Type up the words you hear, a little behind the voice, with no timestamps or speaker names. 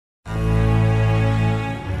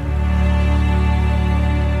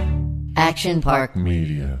Action Park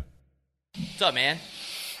Media. What's up, man?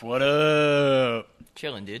 What up?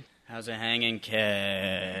 Chilling, dude. How's it hanging,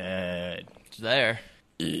 kid? It's there.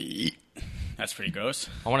 That's pretty gross.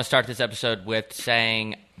 I want to start this episode with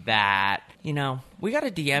saying that, we got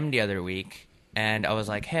a DM the other week, and I was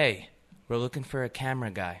like, hey, we're looking for a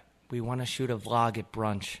camera guy. We want to shoot a vlog at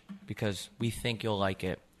brunch because we think you'll like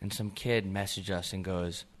it. And some kid messaged us and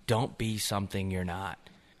goes, don't be something you're not.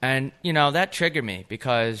 And, that triggered me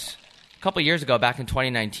because a couple years ago, back in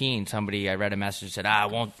 2019, I read a message that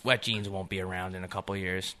said, Wet Jeans won't be around in a couple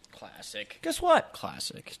years. Classic. Guess what?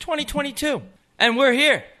 Classic. It's 2022, and we're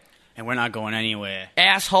here. And we're not going anywhere.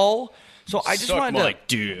 Asshole. So I just Suck wanted my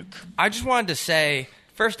to dick. I just wanted to say,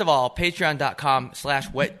 first of all,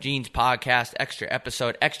 patreon.com/wetjeanspodcast, extra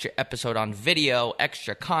episode on video,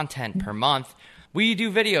 extra content per month. We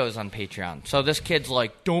do videos on Patreon. So this kid's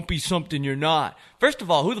like, don't be something you're not. First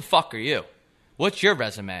of all, who the fuck are you? What's your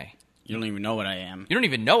resume? You don't even know what I am. You don't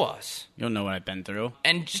even know us. You don't know what I've been through.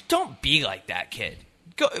 And just don't be like that kid.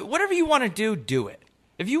 Go, whatever you want to do it.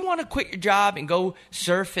 If you want to quit your job and go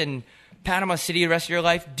surf in Panama City the rest of your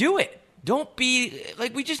life, do it. Don't be,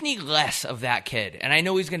 we just need less of that kid. And I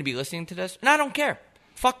know he's going to be listening to this, and I don't care.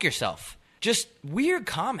 Fuck yourself. Just weird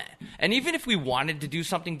comment. And even if we wanted to do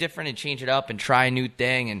something different and change it up and try a new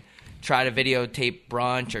thing and try to videotape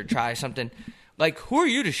brunch or try something, who are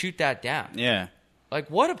you to shoot that down? Yeah.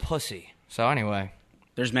 What a pussy. So anyway.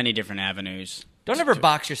 There's many different avenues. Don't ever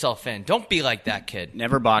box yourself in. Don't be like that kid.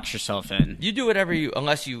 Never box yourself in. You do whatever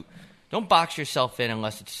don't box yourself in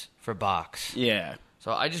unless it's for box. Yeah.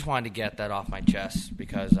 So I just wanted to get that off my chest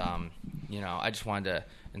because, I just wanted to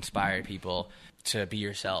inspire people to be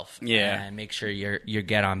yourself. Yeah. And make sure you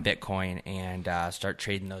get on Bitcoin and start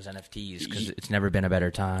trading those NFTs because it's never been a better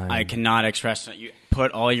time. I cannot express it. You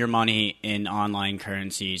put all your money in online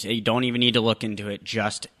currencies. You don't even need to look into it.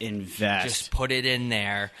 Just invest. Just put it in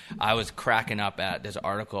there. I was cracking up at this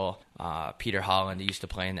article. Peter Holland, he used to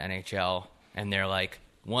play in the NHL, and they're like,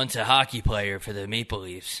 once a hockey player for the Maple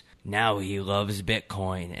Leafs. Now he loves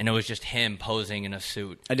Bitcoin. And it was just him posing in a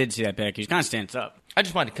suit. I did see that pic. He kind of stands up. I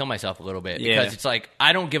just wanted to kill myself a little bit because it's like,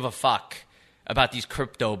 I don't give a fuck about these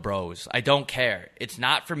crypto bros. I don't care. It's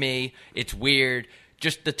not for me. It's weird.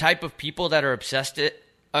 Just the type of people that are obsessed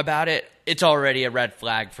about it, it's already a red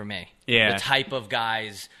flag for me. Yeah. The type of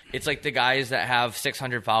guys. It's like the guys that have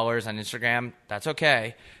 600 followers on Instagram. That's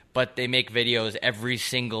okay. But they make videos every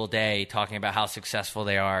single day talking about how successful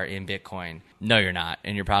they are in Bitcoin. No, you're not.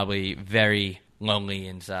 And you're probably very lonely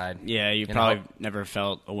inside. Yeah, you probably never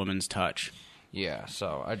felt a woman's touch. Yeah,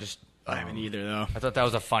 so I haven't either, though. I thought that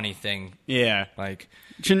was a funny thing. Yeah.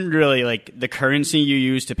 Shouldn't really, the currency you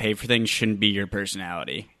use to pay for things shouldn't be your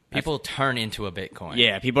personality. People turn into a Bitcoin.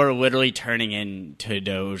 Yeah, people are literally turning into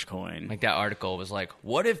Dogecoin. That article was like,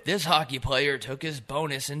 what if this hockey player took his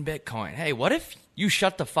bonus in Bitcoin? Hey, what if you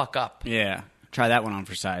shut the fuck up? Yeah. Try that one on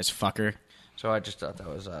for size, fucker. So I just thought that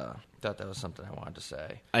was something I wanted to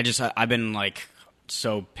say. I've been,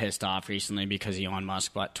 so pissed off recently because Elon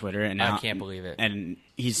Musk bought Twitter, and now I can't believe it. And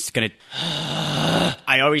he's gonna.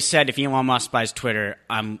 I always said if Elon Musk buys Twitter,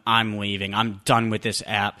 I'm leaving. I'm done with this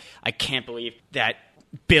app. I can't believe that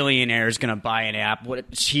billionaire is gonna buy an app.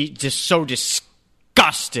 He just so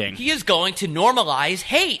disgusting. He is going to normalize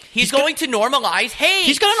hate. He's going to normalize hate.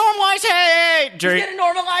 He's gonna normalize hate. He's gonna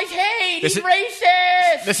normalize hate. He's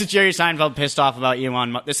racist. This is Jerry Seinfeld pissed off about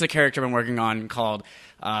Elon Musk. This is a character I've been working on called.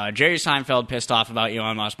 Jerry Seinfeld pissed off about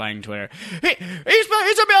Elon Musk buying Twitter. He's a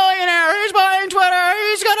billionaire. He's buying Twitter.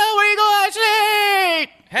 He's going to legalize hate.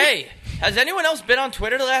 Hey, has anyone else been on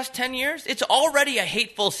Twitter the last 10 years? It's already a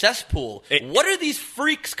hateful cesspool. What are these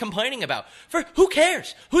freaks complaining about? Who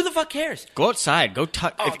cares? Who the fuck cares? Go outside. Go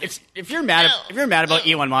touch. If you're mad about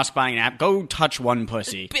Elon Musk buying an app, go touch one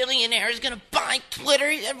pussy. The billionaire is going to buy Twitter.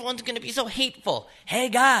 Everyone's going to be so hateful. Hey,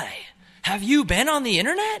 guy, have you been on the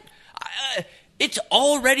internet? It's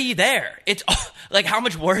already there. It's how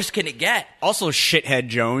much worse can it get? Also, shithead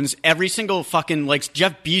Jones. Every single fucking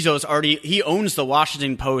Jeff Bezos he owns the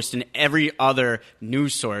Washington Post and every other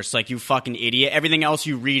news source. You fucking idiot. Everything else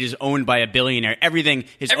you read is owned by a billionaire. Everything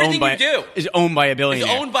is owned by a billionaire. It's owned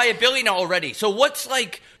by a billionaire already. So what's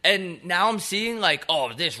and now I'm seeing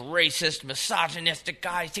this racist, misogynistic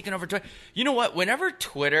guy is taking over Twitter. You know what? Whenever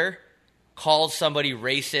Twitter calls somebody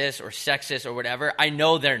racist or sexist or whatever, I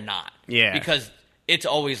know they're not. Yeah. Because it's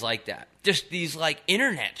always like that. Just these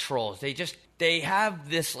internet trolls. They have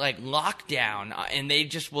this lockdown and they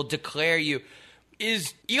just will declare you.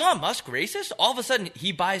 Is Elon Musk racist? All of a sudden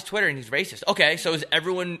he buys Twitter and he's racist. Okay, so is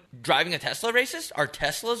everyone driving a Tesla racist? Are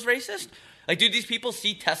Teslas racist? Do these people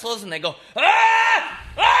see Teslas and they go,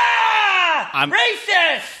 I'm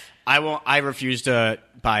racist? I won't. I refuse to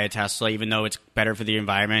buy a Tesla, even though it's better for the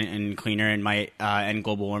environment and cleaner and might end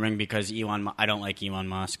global warming because I don't like Elon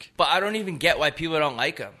Musk. But I don't even get why people don't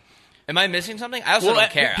like him. Am I missing something? I also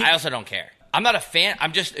don't care. I also don't care. I'm not a fan.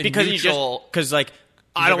 I'm just neutral. Because like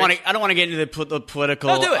I don't want to get into the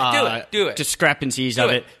political do it. discrepancies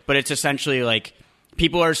of it. But it's essentially like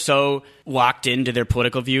people are so locked into their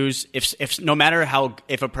political views. If no matter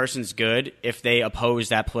if a person's good, if they oppose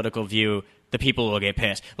that political view, the people will get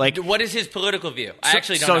pissed. Like, what is his political view? I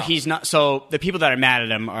actually don't know. So he's not. So the people that are mad at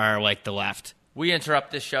him are like the left. We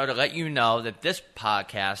interrupt this show to let you know that this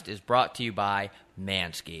podcast is brought to you by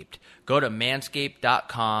Manscaped. Go to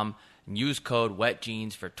manscaped.com and use code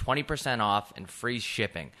WETJEANS for 20% off and free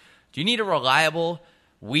shipping. Do you need a reliable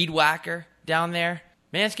weed whacker down there?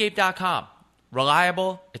 Manscaped.com.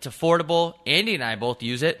 Reliable, it's affordable. Andy and I both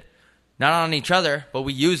use it. Not on each other, but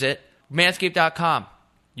we use it. Manscaped.com.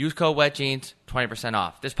 Use code WETJEANS, 20%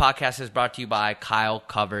 off. This podcast is brought to you by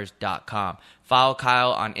KyleCovers.com. Follow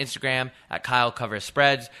Kyle on Instagram at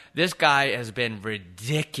KyleCoversSpreads. This guy has been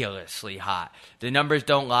ridiculously hot. The numbers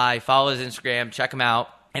don't lie. Follow his Instagram. Check him out.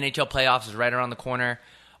 NHL playoffs is right around the corner.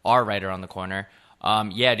 Are right around the corner.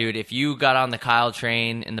 Yeah, dude, if you got on the Kyle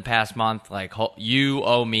train in the past month, like you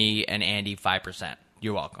owe me and Andy 5%.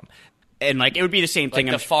 You're welcome. And like it would be the same thing.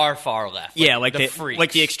 Like the far left. Yeah, like the freaks.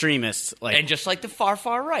 Like the extremists. Like, and just like the far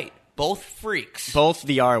right. Both freaks. Both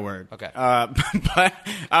the R word. Okay. But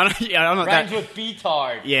I don't know. Rhymes with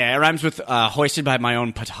beatard. Yeah, it rhymes with hoisted by my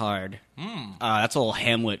own petard. That's a little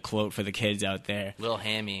Hamlet quote for the kids out there. Little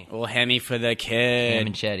hammy for the kid. Ham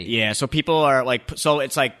and Chetty. Yeah, so people are like, so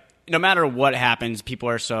it's like, no matter what happens, people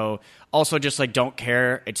are so also just like don't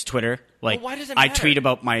care. It's Twitter. Like, well, why does it matter? I tweet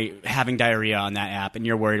about my having diarrhea on that app, and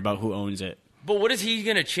you're worried about who owns it. But what is he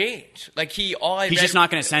gonna change? Like he's just not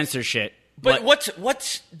gonna censor shit. But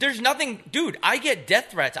what's there's nothing, dude. I get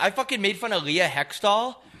death threats. I fucking made fun of Leah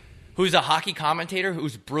Hextall, who's a hockey commentator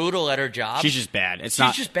who's brutal at her job. She's just bad.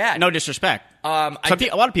 She's just bad. No disrespect. A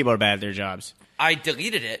lot of people are bad at their jobs. I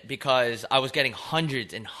deleted it because I was getting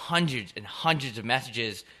hundreds and hundreds and hundreds of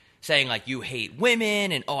messages saying, like, you hate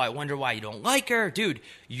women, and, oh, I wonder why you don't like her. Dude,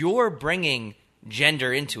 you're bringing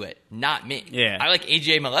gender into it, not me. Yeah. I like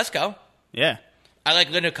AJ Malesko. Yeah. I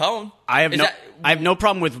like Linda Cohn. I have no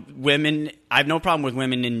problem with women. I have no problem with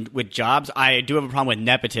women with jobs. I do have a problem with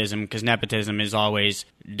nepotism because nepotism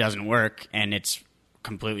doesn't work, and it's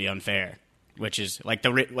completely unfair. Which is like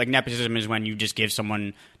nepotism is when you just give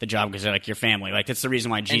someone the job because they're like your family. Like that's the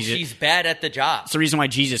reason why Jesus. And she's bad at the job. It's the reason why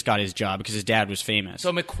Jesus got his job because his dad was famous.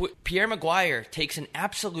 So Pierre Maguire takes an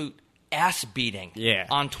absolute ass beating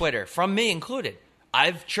on Twitter, from me included.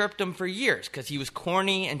 I've chirped him for years because he was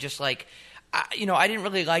corny and just like, I didn't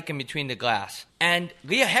really like him between the glass. And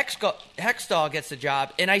Leah Hextall gets the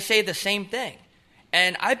job, and I say the same thing.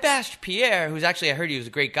 And I bashed Pierre, who's actually, I heard he was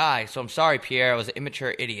a great guy, so I'm sorry, Pierre. I was an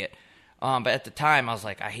immature idiot. But at the time, I was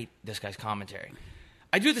like, I hate this guy's commentary.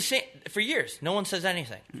 I do the same for years. No one says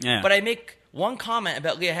anything. Yeah. But I make one comment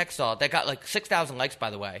about Leah Hextall that got like 6,000 likes,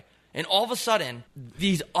 by the way. And all of a sudden,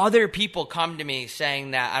 these other people come to me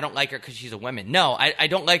saying that I don't like her because she's a woman. No, I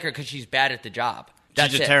don't like her because she's bad at the job.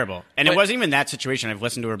 That's she's just terrible. And it wasn't even that situation. I've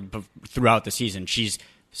listened to her throughout the season. She's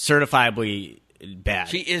certifiably bad.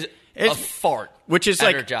 She is a fart which is at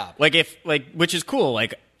like, her job. Which is cool.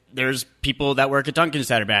 Like, there's people that work at Dunkin's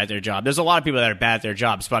that are bad at their job. There's a lot of people that are bad at their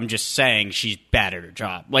jobs, but I'm just saying she's bad at her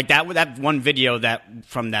job. Like that one video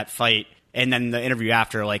from that fight and then the interview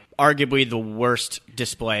after, like arguably the worst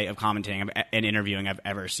display of commentating and interviewing I've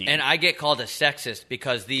ever seen. And I get called a sexist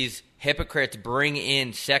because these hypocrites bring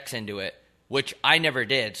in sex into it, which I never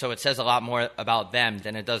did. So it says a lot more about them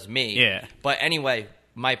than it does me. Yeah. But anyway,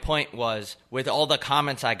 my point was, with all the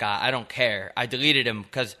comments I got, I don't care. I deleted them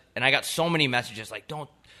and I got so many messages like, don't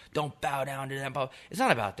bow down to them. It's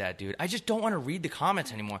not about that, dude. I just don't want to read the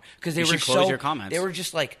comments anymore because they were close your comments. They were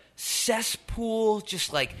just like cesspool,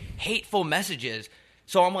 just like hateful messages.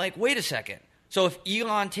 So I'm like, wait a second. So if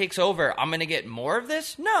Elon takes over, I'm going to get more of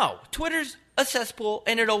this? No. Twitter's a cesspool,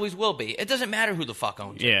 and it always will be. It doesn't matter who the fuck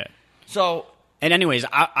owns it. Yeah. So. And anyways,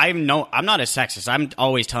 I'm not a sexist. I'm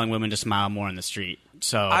always telling women to smile more on the street.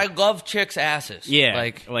 So I love chicks' asses. Yeah.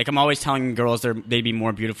 Like I'm always telling girls they'd be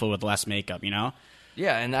more beautiful with less makeup, you know?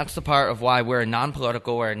 Yeah, and that's the part of why we're a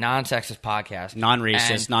non-political, we're a non-sexist podcast.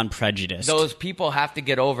 Non-racist, non-prejudiced. Those people have to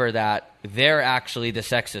get over that they're actually the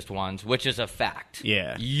sexist ones, which is a fact.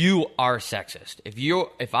 Yeah. You are sexist.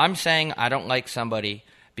 If I'm saying I don't like somebody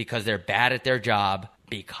because they're bad at their job,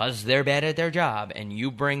 and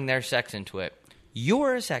you bring their sex into it,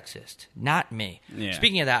 you're a sexist, not me. Yeah.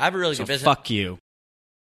 Speaking of that, I have a really good business. Fuck you.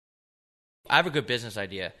 I have a good business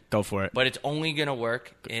idea. Go for it. But it's only going to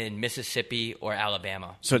work in Mississippi or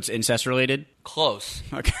Alabama. So it's incest related? Close.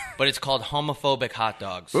 Okay. But it's called Homophobic Hot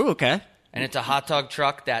Dogs. Ooh, okay. And it's a hot dog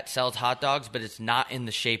truck that sells hot dogs, but it's not in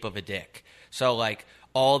the shape of a dick. So, like,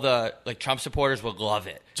 all the Trump supporters would love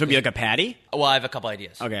it. So it'd be like a patty? Well, I have a couple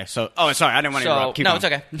ideas. Okay, so... Oh, sorry, I didn't want to interrupt. Keep no,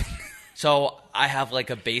 going. it's okay. So I have like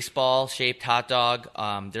a baseball-shaped hot dog.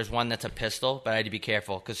 There's one that's a pistol, but I had to be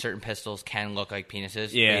careful because certain pistols can look like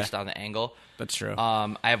penises based on the angle. That's true.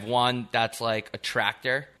 I have one that's like a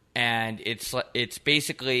tractor, and it's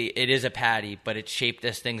basically it is a patty, but it's shaped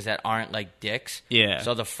as things that aren't like dicks. Yeah.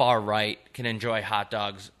 So the far right can enjoy hot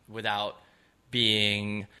dogs without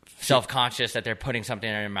being self-conscious that they're putting something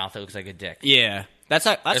in their mouth that looks like a dick. Yeah. It's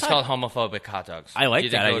called homophobic hot dogs. I like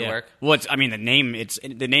you that think it idea. would work? Well, the name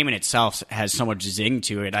in itself has so much zing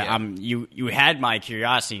to it. Yeah. You had my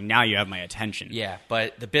curiosity. Now you have my attention. Yeah,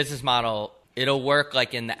 but the business model, it'll work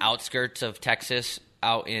like in the outskirts of Texas,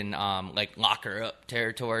 out in like lock her up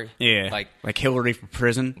territory. Yeah, like Hillary for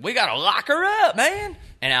prison. We gotta lock her up, man.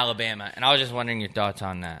 In Alabama, and I was just wondering your thoughts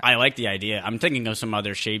on that. I like the idea. I'm thinking of some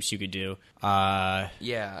other shapes you could do. Yeah,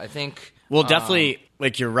 I think. Well, definitely.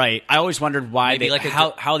 Like you're right. I always wondered why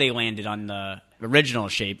how they landed on the original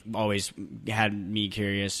shape. Always had me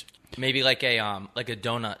curious. Maybe like a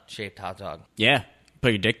donut shaped hot dog. Yeah, put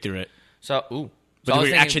your dick through it. So ooh.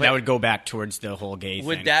 But So that would go back towards the whole gay thing.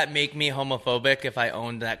 Would that make me homophobic if I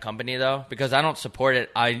owned that company, though? Because I don't support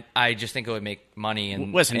it. I just think it would make money.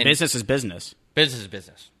 And listen, business is business. Business is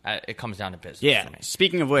business. It comes down to business. Yeah. For me.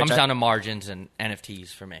 Speaking of which, it comes down to margins and NFTs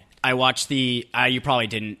for me. I watched you probably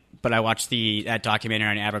didn't, but I watched that documentary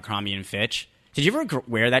on Abercrombie and Fitch. Did you ever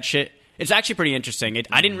wear that shit? It's actually pretty interesting.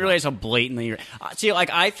 I didn't realize how blatantly. See,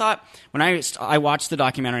 like I thought when I watched the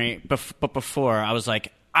documentary, but before I was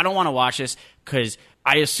like, I don't want to watch this because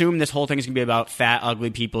I assume this whole thing is going to be about fat,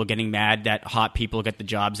 ugly people getting mad that hot people get the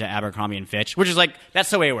jobs at Abercrombie and Fitch, which is like that's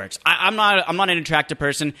the way it works. I'm not an attractive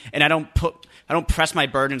person, and I don't press my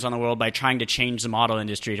burdens on the world by trying to change the model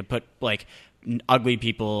industry to put like ugly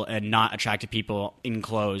people and not attractive people in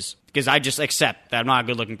clothes because I just accept that I'm not a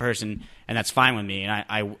good looking person, and that's fine with me, and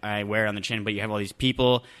I wear it on the chin. But you have all these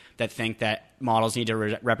people that think that models need to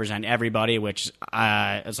represent everybody, which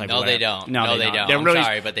it's like no, they don't. No, they don't. I'm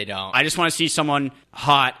sorry, but they don't. I just want to see someone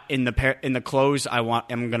hot in the clothes I'm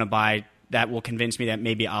going to buy that will convince me that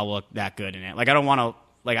maybe I'll look that good in it. Like I don't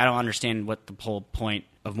understand what the whole point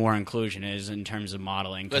of more inclusion is in terms of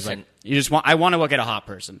modeling. Listen, I want to look at a hot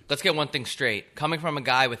person. Let's get one thing straight. Coming from a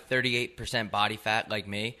guy with 38% body fat like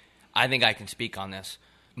me, I think I can speak on this.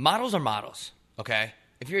 Models are models, okay?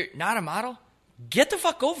 If you're not a model, get the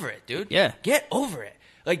fuck over it, dude. Yeah. Get over it.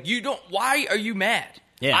 Like, why are you mad?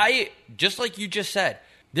 Yeah. Just like you just said,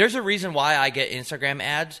 there's a reason why I get Instagram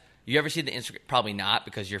ads. You ever see the Instagram? Probably not,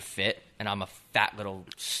 because you're fit and I'm a fat little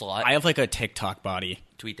slut. I have like a TikTok body.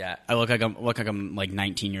 Tweet that. I look like I'm like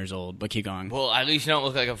 19 years old, but keep going. Well, at least you don't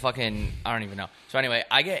look like a fucking, I don't even know. So anyway,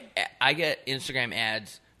 I get Instagram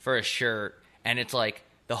ads for a shirt, and it's like,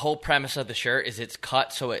 the whole premise of the shirt is it's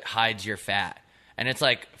cut so it hides your fat. And it's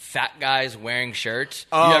like fat guys wearing shirts.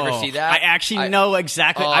 You ever see that? I actually know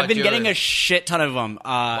exactly. I've been dude. getting a shit ton of them.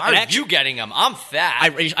 Why are you getting them? I'm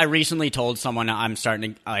fat. I recently told someone I'm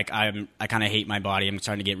starting to I kind of hate my body. I'm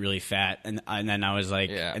starting to get really fat, and then I was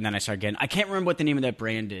like, and then I started getting. I can't remember what the name of that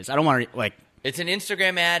brand is. I don't want to like. It's an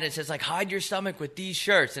Instagram ad. It says like hide your stomach with these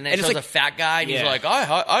shirts, and then it shows a fat guy, and he's like,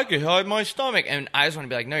 I can hide my stomach, and I just want to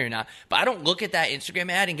be like, no, you're not. But I don't look at that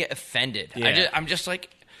Instagram ad and get offended. Yeah. I'm just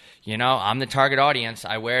like. I'm the target audience.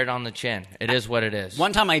 I wear it on the chin. It is what it is.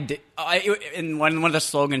 One time I did, in one of the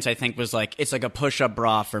slogans I think was like, it's like a push-up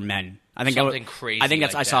bra for men. I think something crazy. I think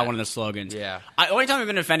I saw one of the slogans. Yeah. Only time I've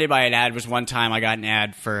been offended by an ad was one time I got an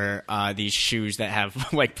ad for these shoes that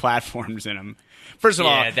have like platforms in them. First of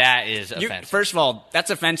all, that is offensive. First of all,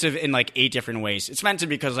 that's offensive in like 8 different ways. It's offensive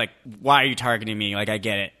because like, why are you targeting me? Like, I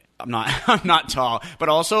get it. I'm not tall, but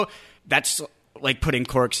also that's like putting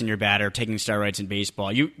corks in your bat or taking steroids in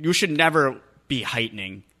baseball. You should never be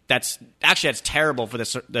heightening. That's terrible for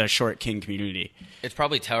the short king community. It's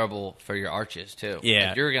probably terrible for your arches too. Yeah,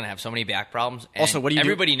 like, you're gonna have so many back problems. And also, what do you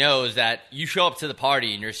everybody knows that you show up to the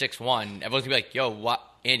party and you're 6'1". Everyone's gonna be like, "Yo, what,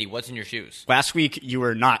 Andy? What's in your shoes?" Last week you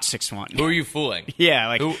were not 6'1". Who are you fooling? Yeah,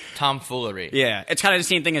 like tomfoolery. Yeah, it's kind of the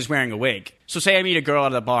same thing as wearing a wig. So say I meet a girl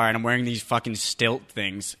at the bar and I'm wearing these fucking stilt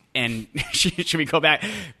things, and should we go back?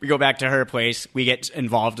 We go back to her place. We get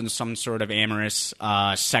involved in some sort of amorous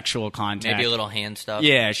sexual contact. Maybe a little hand stuff.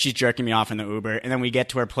 Yeah, she's jerking me off in the Uber, and then we get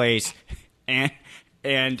to her place,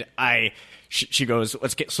 and she goes,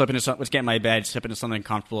 let's get in my bed, slip into something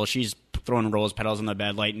comfortable. She's throwing rose petals on the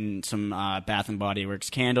bed, lighting some Bath and Body Works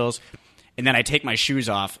candles, and then I take my shoes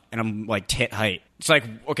off, and I'm like tit height. It's like,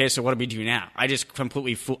 okay, so what do we do now? I just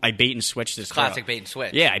completely I bait and switch this Classic girl. bait and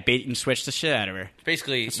switch. Yeah, I bait and switch the shit out of her.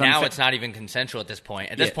 Basically, That's now unfair. it's not even consensual at this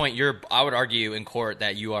point. At this point, I would argue in court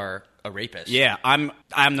that you are a rapist. Yeah, I'm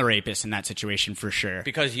the rapist in that situation for sure.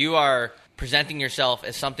 Because you are presenting yourself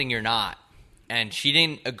as something you're not. And she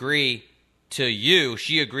didn't agree to you.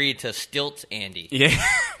 She agreed to Stilts Andy. Yeah,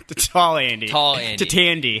 the tall Andy. Tall Andy. To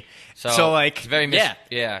Tandy. So like, it's very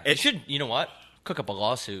yeah. It should, you know what? Cook up a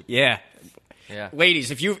lawsuit. Yeah. Yeah.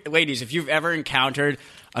 Ladies, if you've ever encountered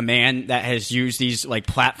a man that has used these like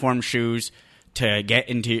platform shoes to get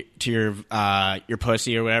into your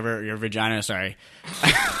pussy or whatever, or your vagina, sorry.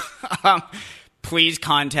 Please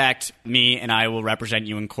contact me and I will represent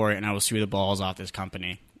you in court and I will sue the balls off this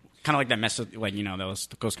company. Kind of like that mess with, like, you know, those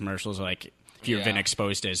commercials like if you've been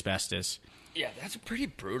exposed to asbestos. Yeah, that's a pretty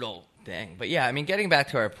brutal thing. But yeah, I mean, getting back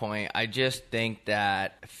to our point, I just think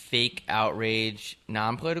that fake outrage,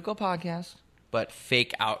 non-political podcast, but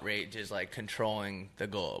fake outrage is like controlling the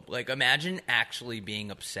globe. Like, imagine actually being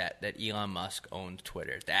upset that Elon Musk owns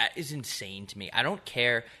Twitter. That is insane to me. I don't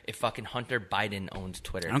care if fucking Hunter Biden owns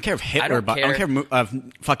Twitter. I don't care if Hitler, I don't care if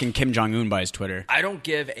fucking Kim Jong-un buys Twitter. I don't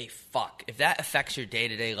give a fuck. If that affects your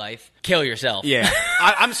day-to-day life, kill yourself. Yeah.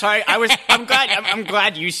 I'm sorry. I'm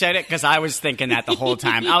glad you said it because I was thinking that the whole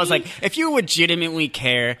time. I was like, if you legitimately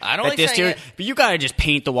care I don't that like this saying dude, it. but you gotta just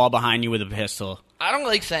paint the wall behind you with a pistol. I don't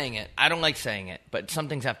like saying it, but some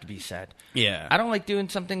things have to be said. Yeah. I don't like doing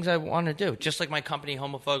some things I want to do, just like my company,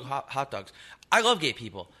 Homophobic Hot Dogs. I love gay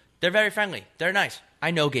people. They're very friendly. They're nice.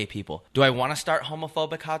 I know gay people. Do I want to start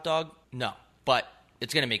Homophobic Hot Dog? No. But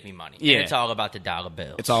it's going to make me money. Yeah. And it's all about the dollar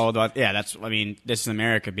bills. It's all about, this is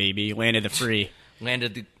America, baby. Land of the free.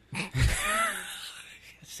 Landed the...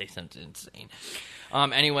 Say something insane.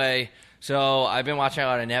 Anyway, so I've been watching a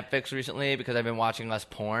lot of Netflix recently because I've been watching less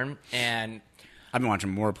porn, and... I've been watching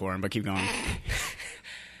more porn, but keep going.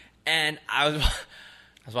 And I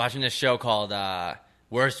was watching this show called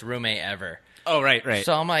Worst Roommate Ever. Oh, right.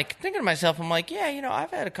 So I'm like thinking to myself, I'm like, yeah, you know,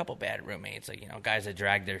 I've had a couple bad roommates, like, you know, guys that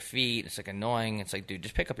drag their feet. It's like annoying. It's like, dude,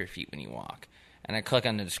 just pick up your feet when you walk. And I click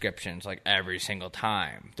on the description. It's like every single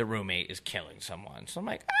time the roommate is killing someone. So I'm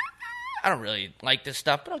like, I don't really like this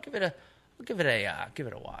stuff, but I'll give it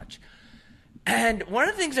a watch. And one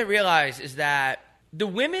of the things I realized is that the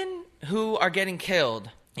women who are getting killed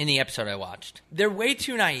in the episode I watched, they're way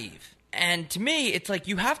too naive. And to me, it's like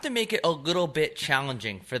you have to make it a little bit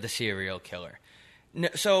challenging for the serial killer.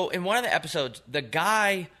 So in one of the episodes, the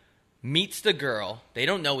guy meets the girl. They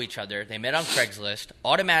don't know each other. They met on Craigslist.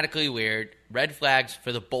 Automatically weird. Red flags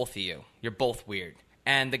for the both of you. You're both weird.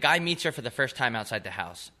 And the guy meets her for the first time outside the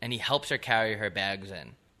house, and he helps her carry her bags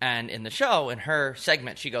in. And in the show, in her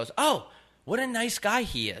segment, she goes, "Oh, what a nice guy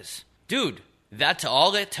he is." Dude, that's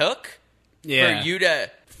all it took for you to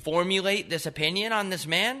formulate this opinion on this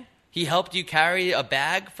man? He helped you carry a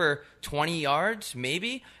bag for 20 yards,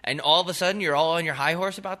 maybe, and all of a sudden you're all on your high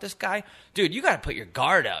horse about this guy? Dude, you got to put your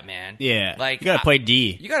guard up, man. Yeah. Like, you got to play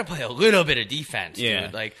D. You got to play a little bit of defense, Yeah.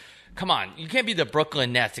 dude. Like, come on. You can't be the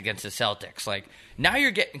Brooklyn Nets against the Celtics. Like, now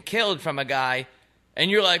you're getting killed from a guy, and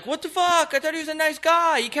you're like, what the fuck? I thought he was a nice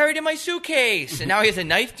guy. He carried in my suitcase, and now he has a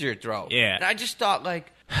knife to your throat. Yeah. And I just thought, like...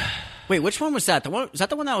 Wait, which one was that? Was that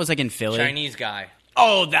the one that was like in Philly? Chinese guy.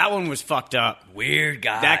 Oh, that one was fucked up. Weird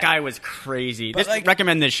guy. That guy was crazy.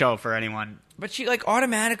 Recommend this show for anyone. But she, like,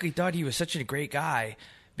 automatically thought he was such a great guy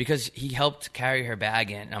because he helped carry her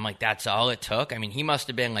bag in. And I'm like, that's all it took? I mean, he must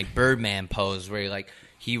have been, like, Birdman pose where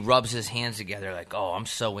he rubs his hands together like, oh, I'm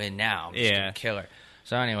so in now. I'm just gonna kill her.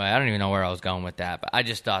 So anyway, I don't even know where I was going with that. But I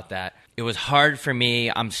just thought that it was hard for me.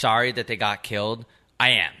 I'm sorry that they got killed.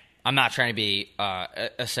 I am. I'm not trying to be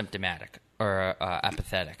asymptomatic or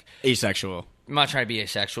apathetic. Asexual. I'm not trying to be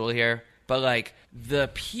asexual here, but, like, the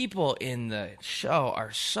people in the show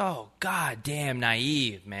are so goddamn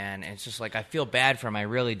naive, man. And it's just like, I feel bad for them. I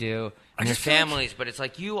really do. And their families, but it's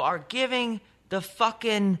like, you are giving the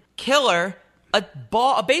fucking killer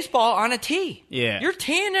a baseball on a tee. Yeah. You're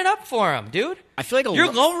teeing it up for him, dude. I feel like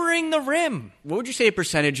you're lowering the rim. What would you say a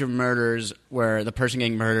percentage of murders where the person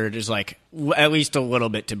getting murdered is, like, at least a little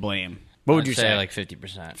bit to blame? What would you say? Like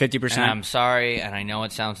 50%. 50%? And I'm sorry, and I know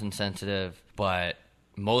it sounds insensitive, but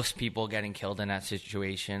most people getting killed in that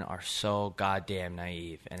situation are so goddamn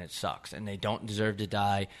naive, and it sucks. And they don't deserve to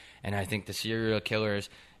die. And I think the serial killers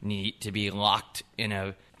need to be locked in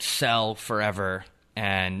a cell forever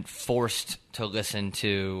and forced to listen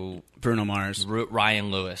to Bruno Mars.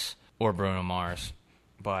 Ryan Lewis or Bruno Mars.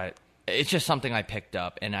 But it's just something I picked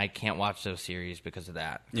up, and I can't watch those series because of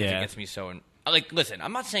that. Yeah. It gets me so... Like, listen,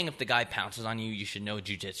 I'm not saying if the guy pounces on you, you should know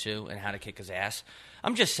jiu-jitsu and how to kick his ass.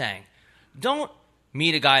 I'm just saying, Don't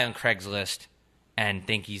meet a guy on Craigslist and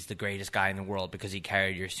think he's the greatest guy in the world because he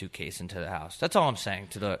carried your suitcase into the house. That's all I'm saying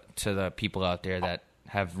to the people out there that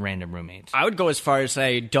have random roommates. I would go as far as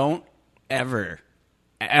say, don't ever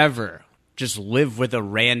just live with a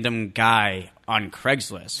random guy on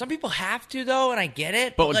Craigslist. Some people have to, though, and I get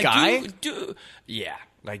it. But a guy? Yeah.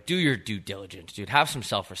 Like, do your due diligence, dude. Have some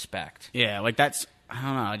self-respect. Yeah, like that's, I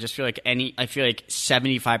don't know. I just feel like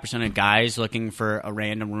 75% of guys looking for a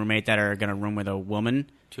random roommate that are going to room with a woman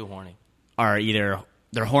Too horny. are either,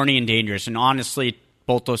 they're horny and dangerous. And honestly,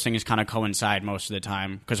 both those things kind of coincide most of the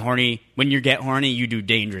time. Because when you get horny, you do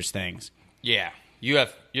dangerous things. Yeah.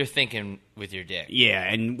 You're thinking with your dick. Yeah,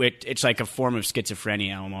 and it's like a form of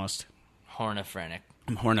schizophrenia almost. Hornophrenic.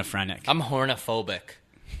 I'm hornophrenic. I'm hornophobic.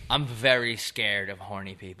 I'm very scared of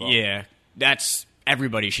horny people. Yeah,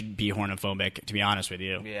 everybody should be hornophobic, to be honest with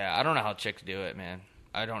you. Yeah, I don't know how chicks do it, man.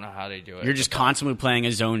 I don't know how they do it. You're just constantly playing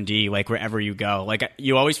a zone D, like wherever you go. Like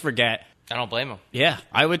you always forget. I don't blame them. Yeah,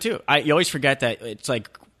 I would too. You always forget that it's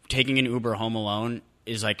like taking an Uber home alone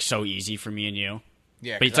is like so easy for me and you.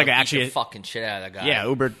 Yeah, but it's like actually the fucking shit out of that guy. Yeah,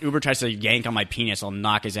 Uber tries to yank on my penis. I'll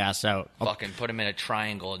knock his ass out. Fucking put him in a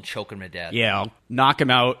triangle and choke him to death. Yeah, I'll knock him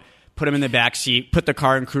out, put him in the back seat, put the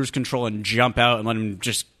car in cruise control, and jump out and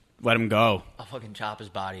let him go. I'll fucking chop his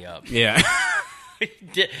body up. Yeah.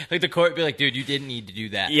 Like the court be like, dude, you didn't need to do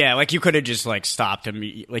that. Yeah, like you could have just like stopped him.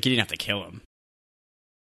 Like you didn't have to kill him.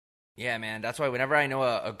 Yeah, man. That's why whenever I know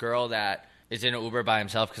a girl that is in an Uber by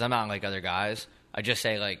himself, because I'm not like other guys, I just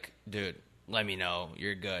say like, dude, let me know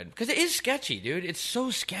you're good. Because it is sketchy, dude. It's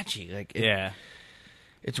so sketchy. Like, Yeah.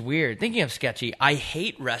 It's weird. Thinking of sketchy, I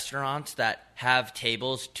hate restaurants that have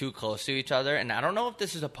tables too close to each other. And I don't know if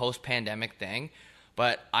this is a post-pandemic thing,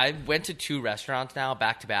 but I went to 2 restaurants now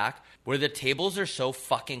back to back where the tables are so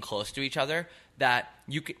fucking close to each other that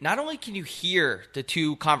not only can you hear the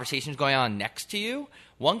 2 conversations going on next to you,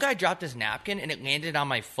 one guy dropped his napkin and it landed on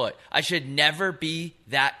my foot. I should never be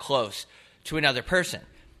that close to another person.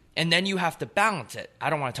 And then you have to balance it. I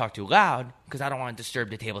don't want to talk too loud because I don't want to disturb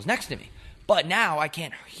the tables next to me. But now I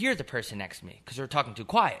can't hear the person next to me because they're talking too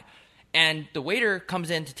quiet. And the waiter comes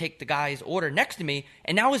in to take the guy's order next to me,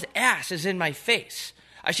 and now his ass is in my face.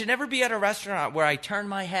 I should never be at a restaurant where I turn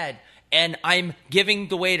my head and I'm giving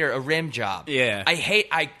the waiter a rim job. Yeah.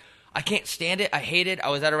 I can't stand it. I hate it. I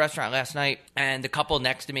was at a restaurant last night, and the couple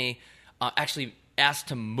next to me actually asked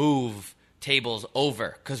to move tables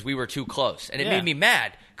over because we were too close. And it made me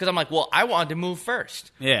mad because I'm like, well, I wanted to move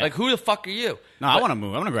first. Yeah. Like, who the fuck are you? No, I want to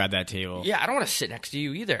move. I want to grab that table. Yeah, I don't want to sit next to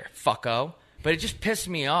you either, fucko. But it just pissed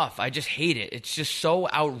me off. I just hate it. It's just so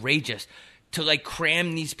outrageous to, like,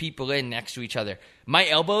 cram these people in next to each other. My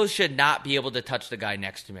elbows should not be able to touch the guy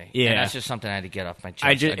next to me. Yeah. And that's just something I had to get off my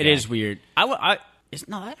chest. It is weird. I don't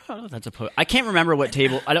know if that's a I can't remember what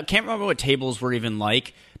can't remember what tables were even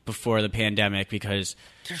like before the pandemic because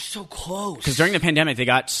they're so close. Because during the pandemic they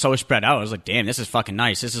got so spread out. I was like, damn, this is fucking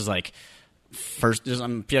nice. This is like I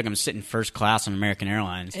feel like I'm sitting first class on American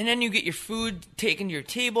Airlines. And then you get your food taken to your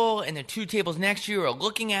table, and the 2 tables next to you are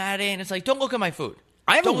looking at it, and it's like, don't look at my food.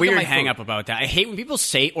 I have a weird hang up about that. I hate when people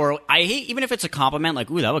say, or I hate even if it's a compliment, like,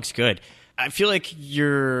 ooh, that looks good. I feel like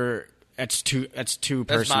that's too personal.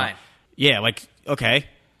 That's mine. Yeah, like, okay.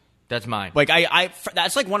 That's mine. Like,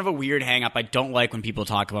 that's like one of a weird hang up. I don't like when people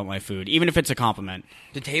talk about my food, even if it's a compliment.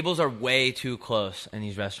 The tables are way too close in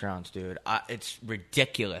these restaurants, dude. It's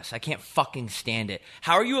ridiculous. I can't fucking stand it.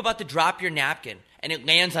 How are you about to drop your napkin and it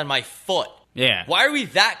lands on my foot? Yeah. Why are we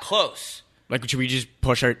that close? Like, should we just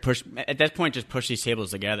push at that point? Just push these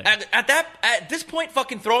tables together. At this point,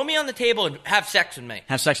 fucking throw me on the table and have sex with me.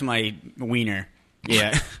 Have sex with my wiener.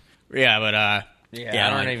 Yeah, yeah, but I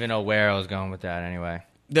don't even know where I was going with that. Anyway,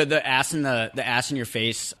 the ass in your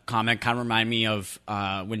face comment kind of remind me of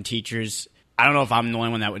when teachers. I don't know if I'm the only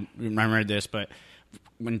one that would remember this, but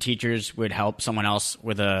when teachers would help someone else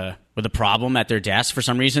with a problem at their desk, for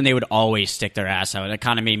some reason they would always stick their ass out. And it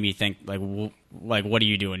kind of made me think, like, what are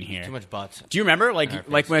you doing here? Too much butts. Do you remember,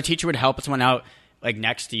 like when a teacher would help someone out, like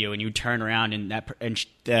next to you, and you turn around and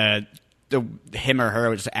him or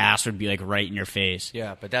her ass would be like right in your face?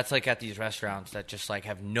 Yeah, but that's like at these restaurants that just like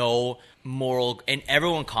have no moral, and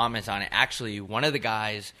everyone comments on it. Actually, one of the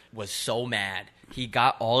guys was so mad. He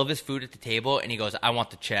got all of his food at the table, and he goes, "I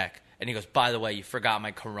want the check." And he goes, "By the way, you forgot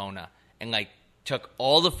my Corona," and like took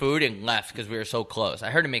all the food and left because we were so close. I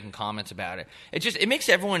heard him making comments about it. It makes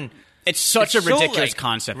everyone. It's such a ridiculous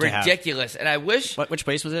concept. Ridiculous, and I wish. Which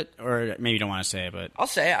place was it? Or maybe you don't want to say it, but I'll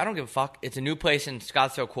say it. I don't give a fuck. It's a new place in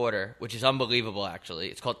Scottsdale Quarter, which is unbelievable. Actually,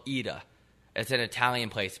 it's called Ida, It's an Italian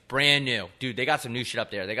place, brand new, dude. They got some new shit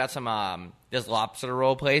up there. They got some this lobster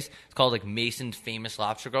roll place. It's called like Mason's Famous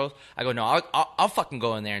Lobster Rolls. I go, no, I'll fucking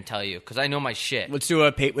go in there and tell you because I know my shit. Let's do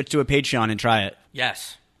a Patreon and try it.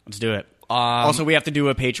 Yes, let's do it. Also, we have to do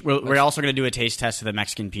a page. We're also going to do a taste test of the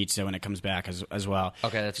Mexican pizza when it comes back as well.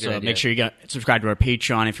 Okay, that's a good So idea. make sure you subscribe to our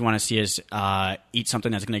Patreon if you want to see us eat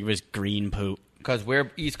something that's going to give us green poop. Because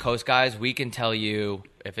we're East Coast guys, we can tell you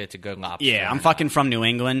if it's a good lobster. Yeah, I'm or fucking from New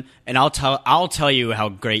England, and I'll tell you how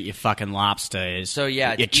great your fucking lobster is. So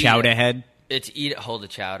yeah, your chowder head. It's Ida. Hold the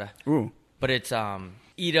chowder. Ooh. But it's Ida.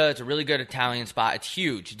 It's a really good Italian spot. It's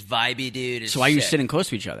huge. It's vibey, dude. It's So why are you sick. sitting close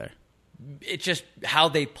to each other? It's just how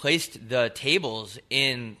they placed the tables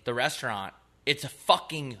in the restaurant. It's a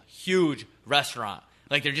fucking huge restaurant.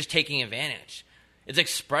 Like they're just taking advantage. It's like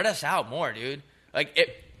spread us out more, dude.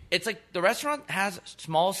 Like it's like the restaurant has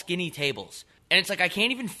small, skinny tables, and it's like I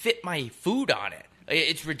can't even fit my food on it.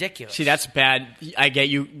 It's ridiculous. See, that's bad. I get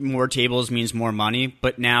you. More tables means more money,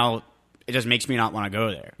 but now it just makes me not want to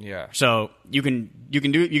go there. Yeah. So you can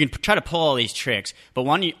try to pull all these tricks, but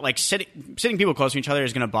sitting people close to each other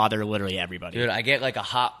is going to bother literally everybody. Dude, I get like a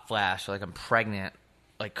hot flash, like I'm pregnant,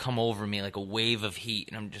 like come over me like a wave of heat,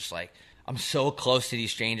 and I'm just like I'm so close to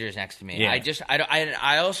these strangers next to me. Yeah.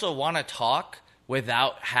 I also want to talk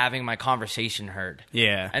without having my conversation heard.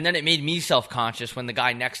 Yeah. And then it made me self-conscious when the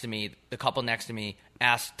guy next to me, the couple next to me,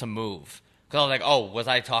 asked to move. Because I was like, oh, was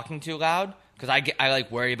I talking too loud? Because I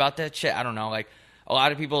like worry about that shit. I don't know. Like a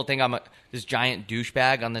lot of people think I'm this giant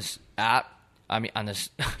douchebag on this app. I mean, on this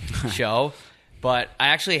show. But I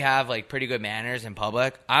actually have like pretty good manners in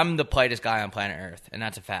public. I'm the politest guy on planet Earth, and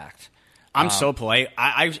that's a fact. I'm so polite.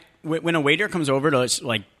 When a waiter comes over to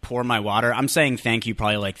like pour my water, I'm saying thank you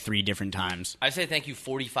probably like 3 different times. I say thank you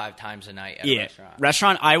 45 times a night at a restaurant.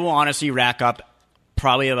 Restaurant, I will honestly rack up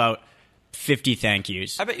probably about 50 thank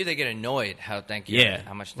yous. I bet you they get annoyed how much thank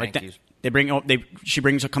yous. She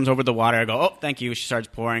comes over the water. I go, oh, thank you. She starts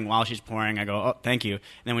pouring. While she's pouring, I go, oh, thank you. And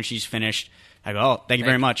then when she's finished, I go, oh, thank you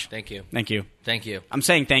very much. Thank you. Thank you. Thank you. I'm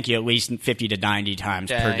saying thank you at least 50 to 90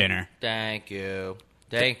 times per dinner. Thank you.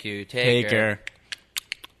 Thank you. Take her.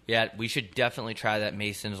 Yeah, we should definitely try that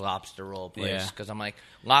Mason's lobster roll place. Because I'm like,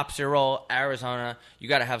 lobster roll, Arizona, you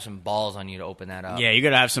got to have some balls on you to open that up. Yeah, you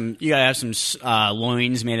gotta have some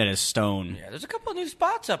loins made out of stone. Yeah, there's a couple new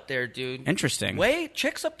spots up there, dude. Interesting.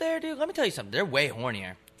 Chicks up there, dude. Let me tell you something. They're way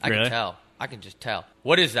hornier. I Really? can tell. I can just tell.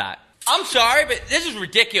 What is that? I'm sorry, but this is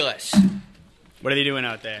ridiculous. What are they doing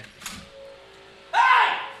out there?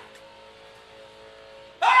 Hey!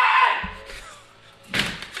 Hey!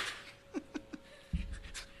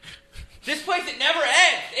 This place, it never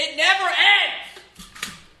ends. It never ends.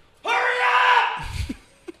 Hurry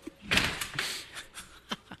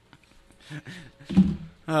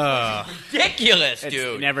up! Ridiculous, dude.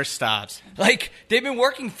 It never stops. Like, they've been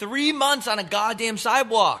working 3 months on a goddamn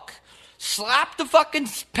sidewalk. Slap the fucking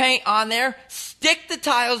paint on there, stick the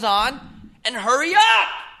tiles on, and hurry up!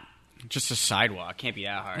 Just a sidewalk. Can't be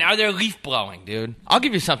that hard. Now they're leaf blowing, dude. I'll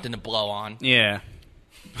give you something to blow on. Yeah.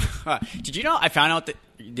 Did you know I found out that...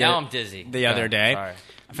 Now I'm dizzy. The other day. Sorry.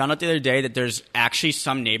 I found out the other day that there's actually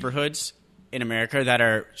some neighborhoods in America that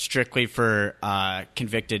are strictly for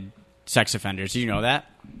convicted sex offenders. Did you know that?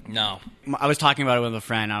 No. I was talking about it with a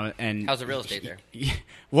friend. How's the real estate there?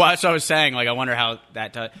 Well, that's what I was saying. Like, I wonder how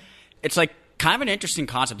that does. It's like kind of an interesting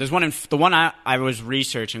concept. There's one the one I was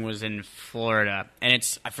researching was in Florida, and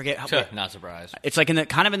it's I forget how. Not surprised. It's like in the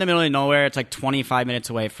middle of nowhere. It's like 25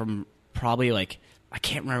 minutes away from probably like I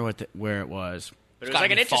can't remember where it was. But it was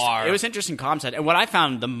like it was an interesting concept. And what I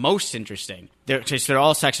found the most interesting, they're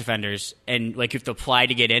all sex offenders, and like you have to apply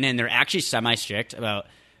to get in, and they're actually semi-strict about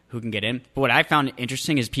who can get in. But what I found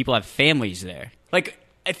interesting is people have families there. Like,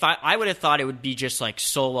 if I would have thought it would be just like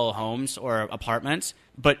solo homes or apartments,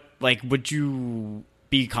 but like, would you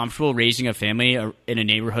be comfortable raising a family in a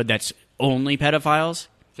neighborhood that's only pedophiles?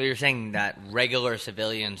 So you're saying that regular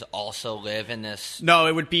civilians also live in this? No,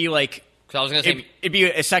 it would be like... Because I was going to say... It'd be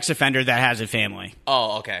a sex offender that has a family.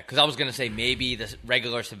 Oh, okay. Because I was going to say maybe the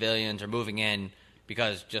regular civilians are moving in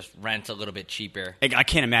because just rent's a little bit cheaper. I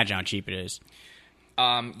can't imagine how cheap it is.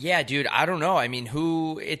 Yeah, dude, I don't know. I mean,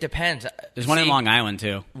 it depends. There's one in Long Island,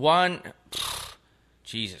 too.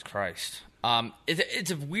 Jesus Christ.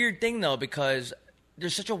 It's a weird thing, though, because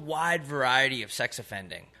there's such a wide variety of sex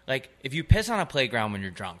offending. Like, if you piss on a playground when you're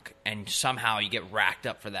drunk and somehow you get racked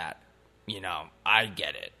up for that, I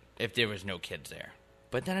get it if there was no kids there.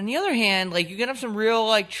 But then on the other hand, like, you can have some real,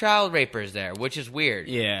 like, child rapers there, which is weird.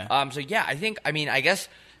 Yeah. So, yeah, I guess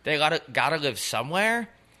they gotta live somewhere.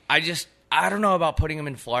 I don't know about putting them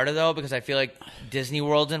in Florida, though, because I feel like Disney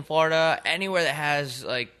World's in Florida. Anywhere that has,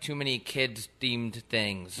 like, too many kids-themed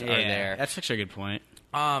things are there. That's actually a good point.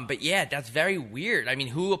 But, yeah, that's very weird. I mean,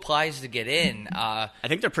 who applies to get in? I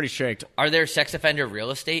think they're pretty strict. Are there sex offender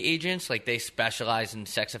real estate agents? Like, they specialize in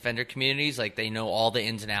sex offender communities? Like, they know all the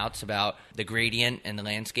ins and outs about the gradient and the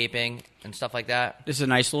landscaping and stuff like that? This is a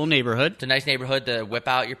nice little neighborhood. It's a nice neighborhood to whip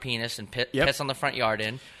out your penis and piss on the front yard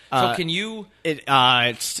in. So can you...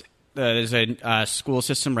 There's a school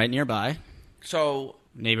system right nearby. So...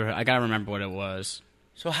 Neighborhood. I gotta remember what it was.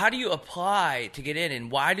 So how do you apply to get in,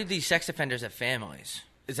 and why do these sex offenders have families?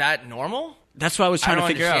 Is that normal? That's what I was trying to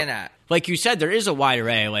figure out. I don't understand that. Like you said, there is a wide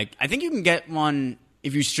array. Like I think you can get one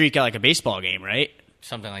if you streak at like a baseball game, right?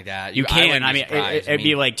 Something like that. You can. I mean, it'd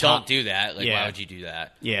be like don't do that. Like, why would you do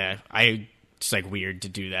that? Yeah, it's like weird to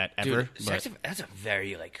do that ever. Dude, that's a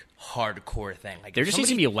very like hardcore thing. Like there just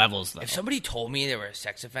needs to be levels though. If somebody told me they were a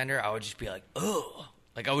sex offender, I would just be like, ugh.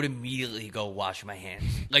 Like I would immediately go wash my hands.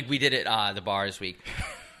 Like we did at the bar this week.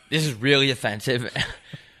 This is really offensive,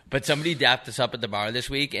 but somebody dapped us up at the bar this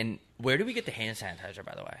week. And where did we get the hand sanitizer?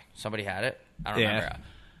 By the way, somebody had it. I don't remember.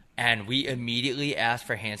 And we immediately asked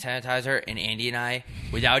for hand sanitizer, and Andy and I,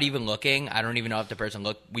 without even looking, I don't even know if the person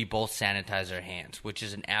looked, we both sanitized our hands, which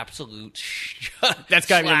is an absolute that's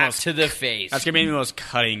gotta be the most to the face. That's gonna be the most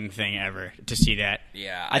cutting thing ever to see that.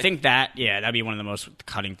 Yeah, I think that'd be one of the most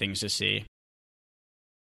cutting things to see.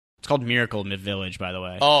 It's called Miracle Village, by the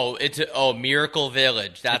way. Oh, Miracle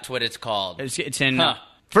Village. That's what it's called. It's in.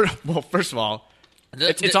 First of all,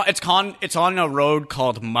 it's on a road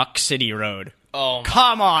called Muck City Road. Oh,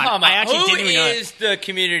 come on! I actually didn't even know. Who is the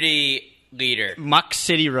community leader? Muck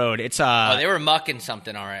City Road. It's they were mucking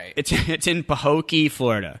something, all right. It's in Pahokee,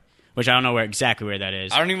 Florida, which I don't know exactly where that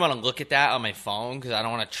is. I don't even want to look at that on my phone because I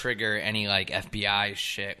don't want to trigger any like FBI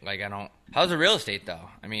shit. Like I don't. How's the real estate though?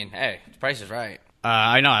 I mean, hey, the price is right.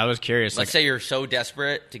 I know. I was curious. Let's say you're so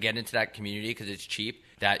desperate to get into that community because it's cheap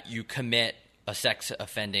that you commit a sex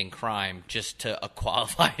offending crime just to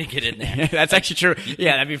qualify to get in there. That's actually true.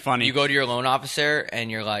 Yeah, that'd be funny. You go to your loan officer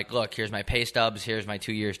and you're like, look, here's my pay stubs, here's my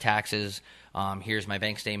 2 years taxes, here's my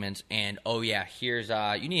bank statements, and oh yeah, here's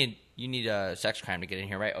you need a sex crime to get in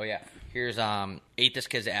here, right? Oh yeah. Here's ate this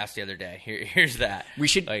kid's ass the other day. Here's that. We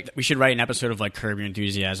should write an episode of like Curb Your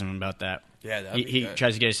Enthusiasm about that. Yeah, he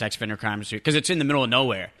tries to get a sex offender crime because it's in the middle of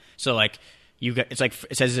nowhere. So like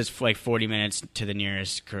it says it's like 40 minutes to the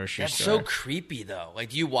nearest grocery store. That's so creepy though. Like,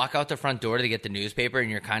 do you walk out the front door to get the newspaper and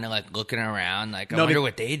you're kind of like looking around like, I wonder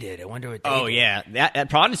what they did. I wonder what they did. Oh yeah, that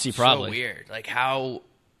Prodigy probably. So weird. Like how,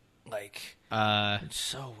 like it's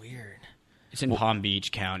so weird. It's in Palm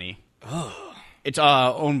Beach County. Oh. It's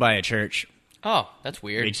owned by a church. Oh, that's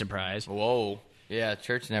weird. Big surprise. Whoa. Yeah,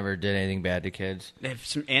 church never did anything bad to kids. They have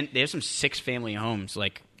some 6 family homes.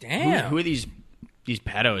 Like, damn, who are these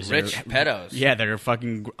pedos? Rich pedos. Yeah, that are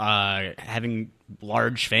fucking having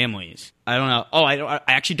large families. I don't know. Oh, I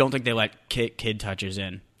actually don't think they let kid touchers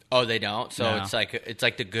in. Oh, they don't. So no. it's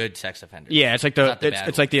like the good sex offenders. Yeah, it's like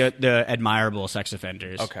the admirable sex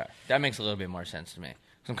offenders. Okay, that makes a little bit more sense to me.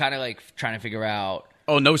 So I'm kind of like trying to figure out.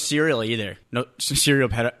 Oh, no cereal either. No serial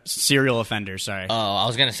offenders. Sorry. Oh, I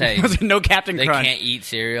was gonna say no Captain Crunch. They can't eat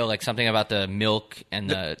cereal. Like something about the milk and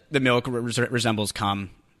the milk resembles cum.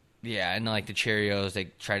 Yeah, and like the Cheerios, they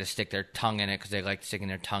try to stick their tongue in it because they like sticking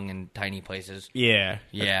their tongue in tiny places. Yeah.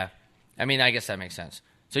 Yeah. I mean, I guess that makes sense.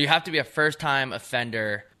 So you have to be a first-time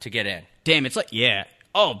offender to get in. Damn, it's like, yeah.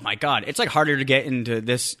 Oh, my God. It's like harder to get into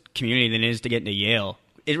this community than it is to get into Yale.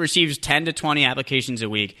 It receives 10 to 20 applications a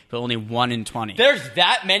week, but only 1 in 20. There's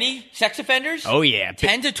that many sex offenders? Oh, yeah.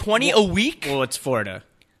 10 to 20 a week? Well, it's Florida.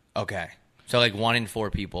 Okay. So like 1 in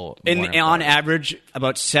 4 people. On average,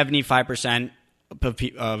 about 75%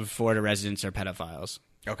 of Florida residents are pedophiles.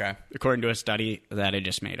 Okay. According to a study that I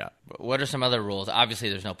just made up. What are some other rules? Obviously,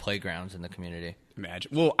 there's no playgrounds in the community.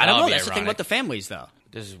 Imagine. Well, I don't know. That's the thing about the families, though.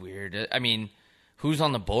 This is weird. I mean, who's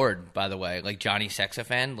on the board, by the way? Like Johnny Sex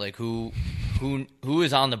Offend? Like who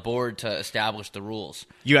is on the board to establish the rules?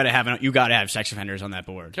 You got to have sex offenders on that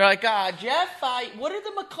board. They're like, Jeff, what did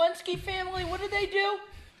the McCluskey family? What did they do?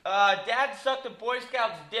 Dad sucked a Boy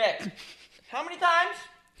Scout's dick. How many times?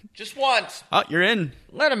 Just once. Oh, you're in.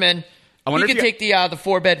 Let him in. You can take the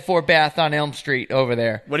 4-bed, 4-bath on Elm Street over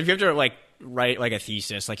there. What if you have to write like a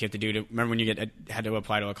thesis, like you have to do to remember when you had to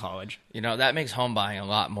apply to a college? You know, that makes home buying a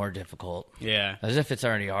lot more difficult. Yeah, as if it's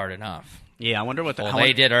already hard enough. Yeah, I wonder what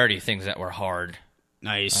they did already things that were hard.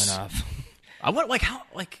 Nice enough. I wonder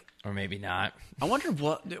or maybe not. I wonder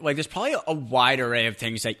what there's probably a wide array of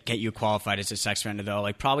things that get you qualified as a sex offender though.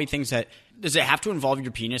 Like probably things that does it have to involve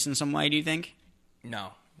your penis in some way? Do you think? No.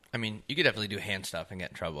 I mean, you could definitely do hand stuff and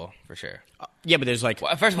get in trouble for sure. Yeah, but there's like...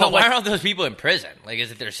 Well, first of all, why aren't those people in prison? Like,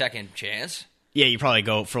 is it their second chance? Yeah, you probably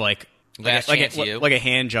go for like a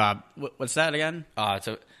hand job. What's that again? It's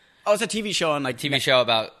a TV show on show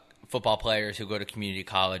about football players who go to community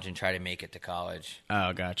college and try to make it to college.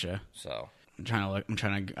 Oh, gotcha. So I'm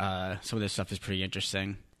trying to. Some of this stuff is pretty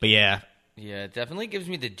interesting, but yeah. Yeah, it definitely gives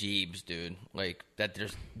me the jeebs, dude. Like, that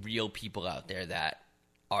there's real people out there that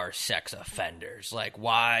are sex offenders. Like,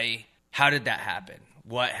 why? How did that happen?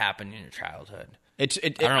 What happened in your childhood? I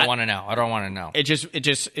don't want to know. I don't want to know. It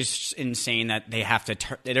just is insane that they have to.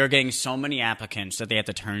 They're getting so many applicants that they have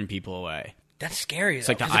to turn people away. That's scary. It's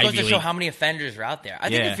like the Ivy League. It goes to show how many offenders are out there. I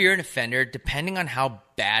think if you're an offender, depending on how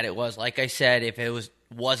bad it was, like I said, if it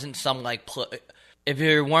wasn't some like. If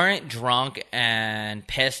you weren't drunk and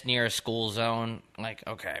pissed near a school zone, like,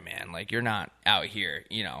 okay, man, like, you're not out here,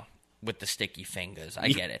 with the sticky fingers. I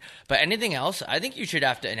get it. But anything else, I think you should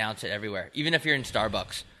have to announce it everywhere, even if you're in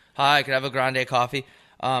Starbucks. Hi, could I have a grande coffee?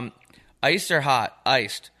 Iced or hot?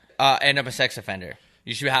 Iced. And I'm a sex offender.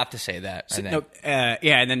 You should have to say that.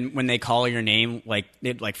 And then when they call your name, like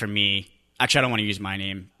for me, actually, I don't want to use my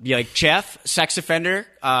name. Be like, Jeff, sex offender,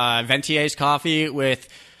 Ventier's coffee with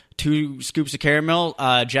 2 scoops of caramel,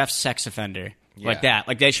 Jeff's sex offender. Yeah. Like that.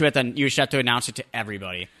 Like you should have to announce it to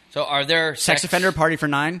everybody. So are there sex offender party for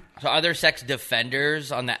 9? So are there sex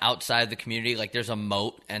defenders on the outside of the community? Like there's a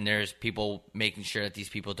moat and there's people making sure that these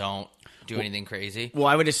people don't do anything crazy? Well,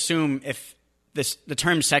 I would assume if the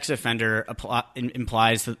term sex offender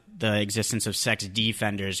implies the existence of sex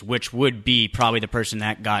defenders, which would be probably the person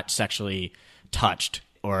that got sexually touched,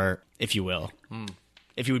 or if you will,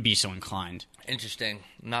 if you would be so inclined. Interesting.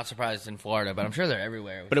 I'm not surprised in Florida, but I'm sure they're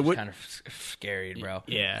everywhere. But it would kind of scary, bro.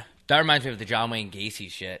 Yeah. That reminds me of the John Wayne Gacy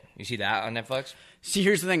shit. You see that on Netflix? See,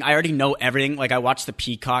 here's the thing. I already know everything. Like, I watched the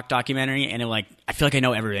Peacock documentary, and I feel like I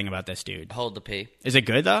know everything about this dude. Hold the P. Is it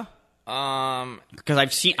good though? Because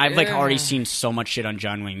I've already seen so much shit on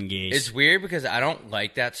John Wayne Gacy. It's weird because I don't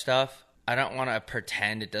like that stuff. I don't want to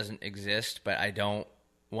pretend it doesn't exist, but I don't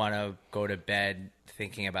want to go to bed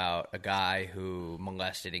thinking about a guy who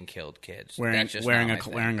molested and killed kids. Wearing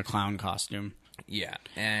a clown costume. Yeah,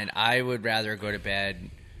 and I would rather go to bed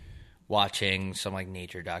watching some like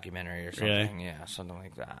nature documentary or something. Really? Yeah, something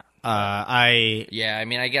like that. I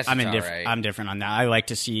mean, I guess I'm different on that. I like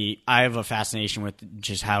to see. I have a fascination with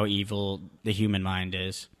just how evil the human mind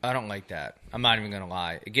is. I don't like that. I'm not even gonna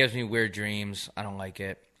lie. It gives me weird dreams. I don't like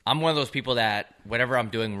it. I'm one of those people that whatever I'm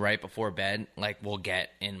doing right before bed, like, will get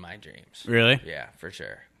in my dreams. Really? Yeah, for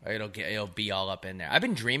sure. It'll be all up in there. I've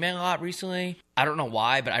been dreaming a lot recently. I don't know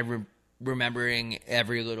why, but I'm remembering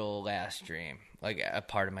every little last dream, like a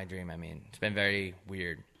part of my dream. I mean, it's been very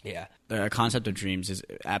weird. Yeah. The concept of dreams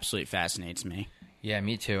absolutely fascinates me. Yeah,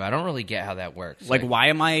 me too. I don't really get how that works. Like, why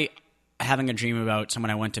am I having a dream about someone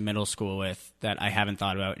I went to middle school with that I haven't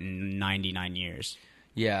thought about in 99 years?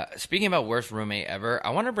 Yeah, speaking about worst roommate ever, I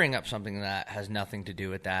want to bring up something that has nothing to do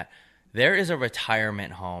with that. There is a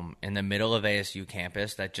retirement home in the middle of ASU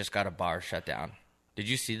campus that just got a bar shut down. Did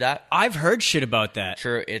you see that? I've heard shit about that.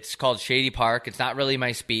 Sure, it's called Shady Park. It's not really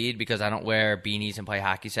my speed because I don't wear beanies and play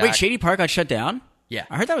hockey sack. Wait, Shady Park got shut down? Yeah.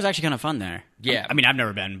 I heard that was actually kind of fun there. Yeah. I mean, I've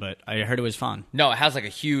never been, but I heard it was fun. No, it has like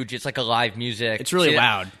it's like a live music. It's really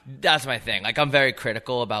loud. That's my thing. Like, I'm very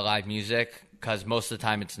critical about live music because most of the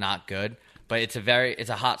time it's not good. But it's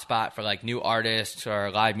a hot spot for like new artists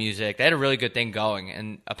or live music. They had a really good thing going,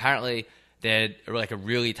 and apparently they had like a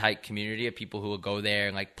really tight community of people who would go there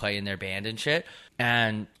and like play in their band and shit.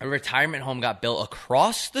 And a retirement home got built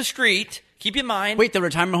across the street. Keep in mind. Wait, the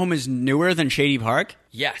retirement home is newer than Shady Park?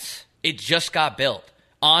 Yes, it just got built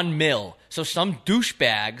on Mill. So some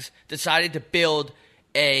douchebags decided to build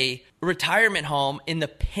a retirement home in the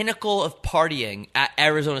pinnacle of partying at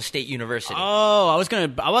Arizona State University. Oh, I was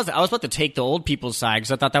about to take the old people's side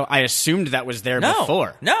because I assumed that was there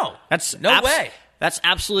before. No, that's no way. That's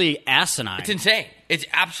absolutely asinine. It's insane. It's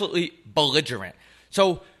absolutely belligerent.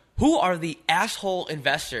 So, who are the asshole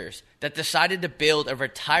investors that decided to build a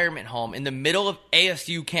retirement home in the middle of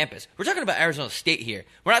ASU campus? We're talking about Arizona State here.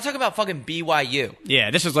 We're not talking about fucking BYU.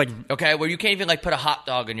 Yeah, this is like... Okay, where you can't even like put a hot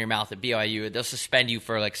dog in your mouth at BYU. They'll suspend you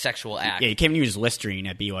for like sexual acts. Yeah, you can't even use Listerine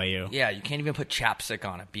at BYU. Yeah, you can't even put chapstick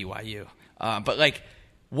on at BYU. But like,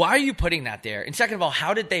 why are you putting that there? And second of all,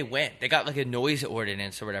 how did they win? They got like a noise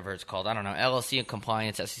ordinance or whatever it's called. I don't know, LLC and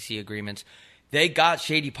compliance, SEC agreements. They got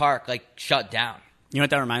Shady Park like shut down. You know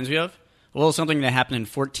what that reminds me of? A little something that happened in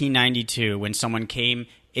 1492 when someone came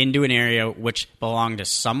into an area which belonged to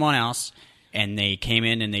someone else, and they came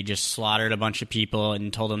in and they just slaughtered a bunch of people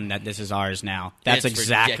and told them that this is ours now. That's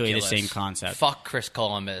exactly ridiculous. The same concept. Fuck Chris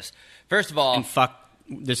Columbus. First of all... And fuck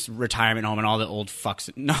this retirement home and all the old fucks.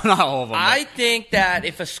 No, not all of them. I think that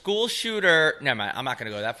if a school shooter, never mind, I'm not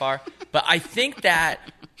going to go that far, but I think that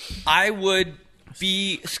I would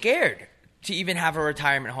be scared to even have a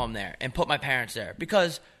retirement home there and put my parents there,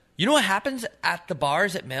 because you know what happens at the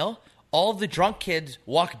bars at Mill? All of the drunk kids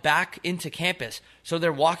walk back into campus, so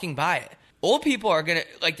they're walking by it. Old people are going to,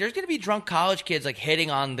 like, there's going to be drunk college kids, like,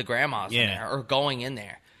 hitting on the grandmas in there or going in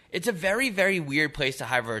there. It's a very, very weird place to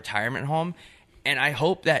have a retirement home, and I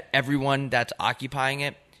hope that everyone that's occupying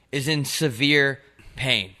it is in severe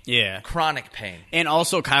pain. Yeah. Chronic pain. And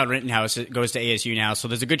also Kyle Rittenhouse goes to ASU now, so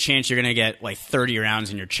there's a good chance you're going to get like 30 rounds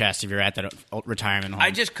in your chest if you're at that retirement home. I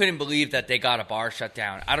just couldn't believe that they got a bar shut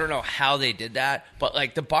down. I don't know how they did that, but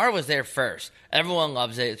like the bar was there first. Everyone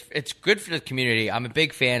loves it. It's good for the community. I'm a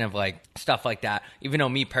big fan of like stuff like that, even though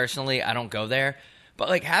me personally, I don't go there. But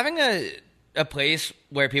like having a place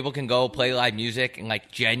where people can go play live music and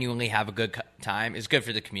like genuinely have a good time is good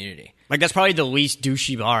for the community. Like that's probably the least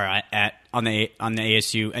douchey bar on the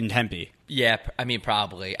ASU in Tempe. Yeah, I mean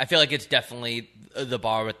probably. I feel like it's definitely the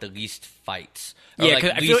bar with the least fights. Or Yeah,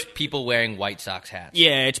 like least people wearing White Sox hats.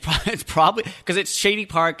 Yeah, it's probably because it's Shady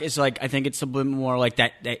Park is like I think it's a bit more like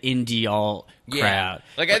that indie all crowd.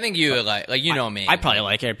 Like I think you like you know me. I probably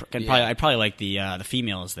like it. I probably like the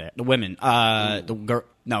females there, the women. The girl.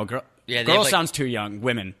 No, girl. Yeah, girl like, sounds too young.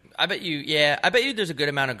 Women. I bet you there's a good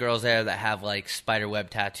amount of girls there that have like spider web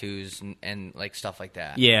tattoos and like stuff like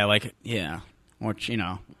that. Yeah, like or you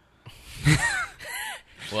know.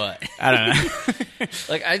 What? I don't know.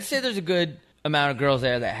 Like I'd say there's a good amount of girls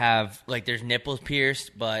there that have like there's nipples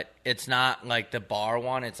pierced, but it's not like the bar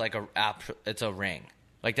one. It's like it's a ring,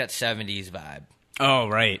 like that 70s vibe. Oh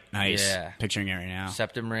right, nice. Yeah, picturing it right now.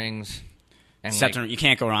 Septum rings. And septum. You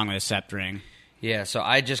can't go wrong with a sept ring. Yeah, so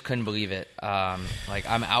I just couldn't believe it. Like,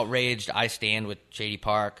 I'm outraged. I stand with Shady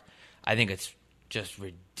Park. I think it's just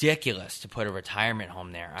ridiculous to put a retirement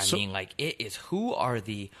home there. I mean, like, it is, who are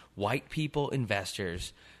the white people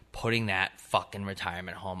investors putting that fucking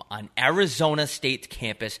retirement home on Arizona State's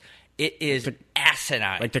campus? It is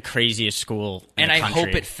asinine. Like the craziest school in and the I country.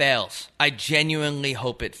 hope it fails. I genuinely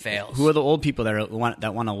hope it fails. Who are the old people that want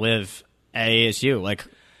to live at ASU? Like,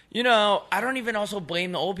 you know, I don't even also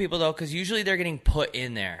blame the old people, though, because usually they're getting put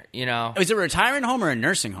in there, you know? is it a retirement home or a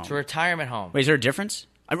nursing home? It's a retirement home. Wait, is there a difference?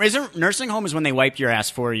 I mean, isn't nursing home is when they wipe your ass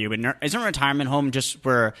for you, but isn't retirement home just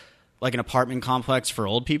for like an apartment complex for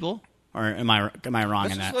old people? Or am I wrong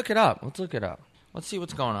Let's in that? Let's look it up. Let's see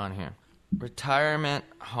what's going on here. Retirement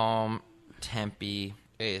home, Tempe,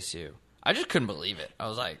 ASU. I just couldn't believe it. I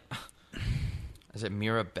was like, is it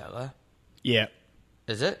Mirabella? Yeah.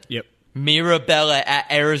 Is it? Yep. Mirabella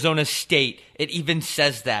at Arizona State. It even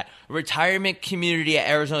says that. Retirement community at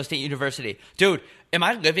Arizona State University. Dude, am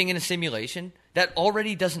I living in a simulation? That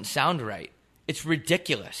already doesn't sound right. It's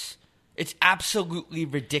ridiculous. It's absolutely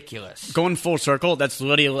ridiculous. Going full circle, that's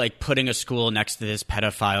literally like putting a school next to this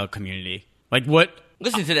pedophile community. Like what?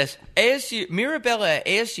 Listen to this. Mirabella at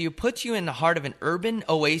ASU puts you in the heart of an urban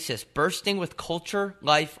oasis bursting with culture,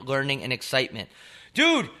 life, learning, and excitement.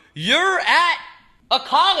 Dude, you're at a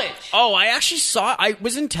college. Oh, I actually saw. I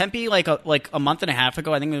was in Tempe like a month and a half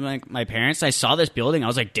ago. I think with my parents. I saw this building. I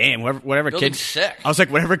was like, damn, whatever kids. Sick. I was like,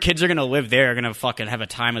 whatever kids are gonna live there are gonna fucking have a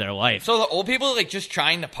time of their life. So the old people are like just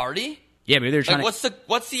trying to party. Yeah, maybe they're trying. Like,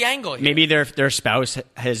 what's the angle here? Maybe their spouse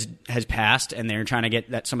has passed and they're trying to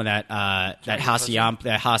get some of that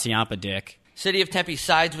Hacienda dick. City of Tempe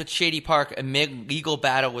sides with Shady Park amid legal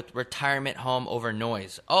battle with retirement home over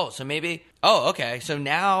noise. Oh, so maybe. Oh, okay. So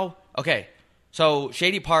now, okay. So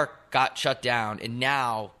Shady Park got shut down, and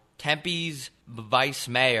now Tempe's vice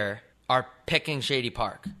mayor are picking Shady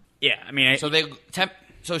Park. Yeah, I mean,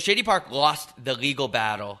 so Shady Park lost the legal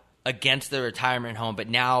battle against the retirement home, but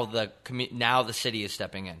now the city is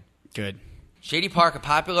stepping in. Good. Shady Park, a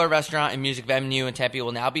popular restaurant and music venue in Tempe,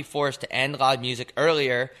 will now be forced to end live music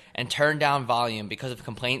earlier and turn down volume because of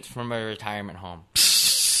complaints from a retirement home.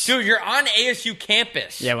 Dude, you're on ASU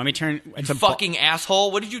campus. Yeah, let me turn. It's a fucking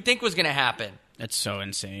asshole. What did you think was going to happen? That's so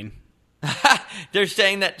insane. They're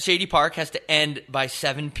saying that Shady Park has to end by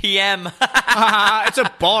 7 p.m. It's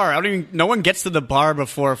a bar. No one gets to the bar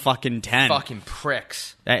before fucking 10. Fucking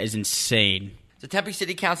pricks. That is insane. The Tempe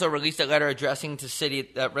City Council released a letter addressing the city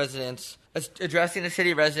residents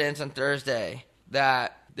on Thursday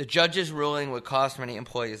that the judge's ruling would cost many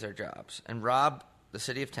employees their jobs and rob the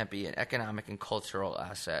city of Tempe an economic and cultural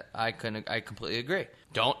asset. I completely agree.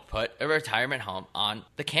 Don't put a retirement home on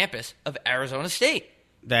the campus of Arizona State.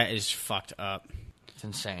 That is fucked up. It's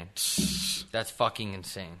insane. That's fucking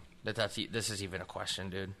insane. This is even a question,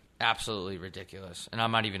 dude. Absolutely ridiculous. And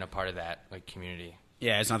I'm not even a part of that community.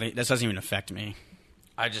 Yeah, it's nothing. This doesn't even affect me.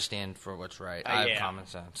 I just stand for what's right. I have common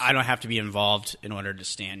sense. I don't have to be involved in order to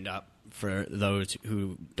stand up for those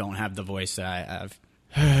who don't have the voice that I have.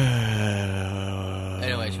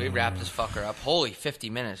 Anyways, we wrap this fucker up. Holy 50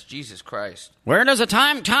 minutes. Jesus Christ. Where does the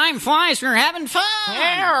time flies when you're having fun?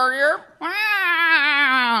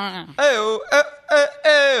 Oh.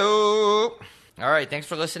 All right, thanks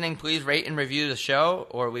for listening. Please rate and review the show,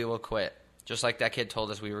 or we will quit. Just like that kid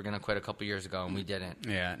told us we were going to quit a couple years ago, and we didn't.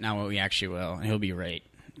 Yeah, now we actually will, and he'll be right.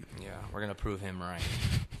 Yeah, we're going to prove him right.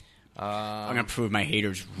 I'm going to prove my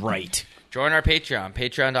haters right. Join our Patreon,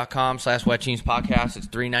 patreon.com/WetJeansPodcast. It's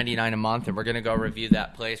 $3.99 a month, and we're going to go review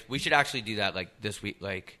that place. We should actually do that like this week,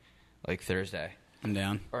 like Thursday. I'm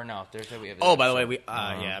down. Or no, Thursday we have. Oh, by the way,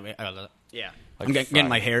 yeah. Like I'm getting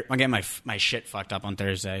my hair. I'm getting my shit fucked up on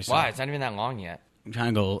Thursday. So Why? It's not even that long yet. I'm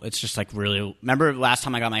trying to go. It's just like really. Remember last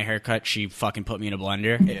time I got my hair cut? She fucking put me in a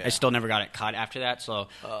blender. Yeah. I still never got it cut after that. So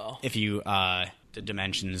Oh. if you the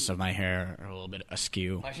dimensions of my hair are a little bit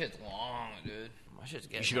askew. My shit's long, dude. My shit's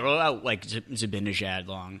getting. You should grow out like Zabinajad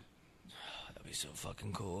long. That'd be so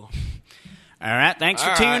fucking cool. All right. Thanks for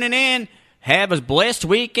All tuning in. Have a blessed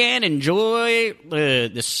weekend. Enjoy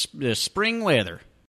the spring weather.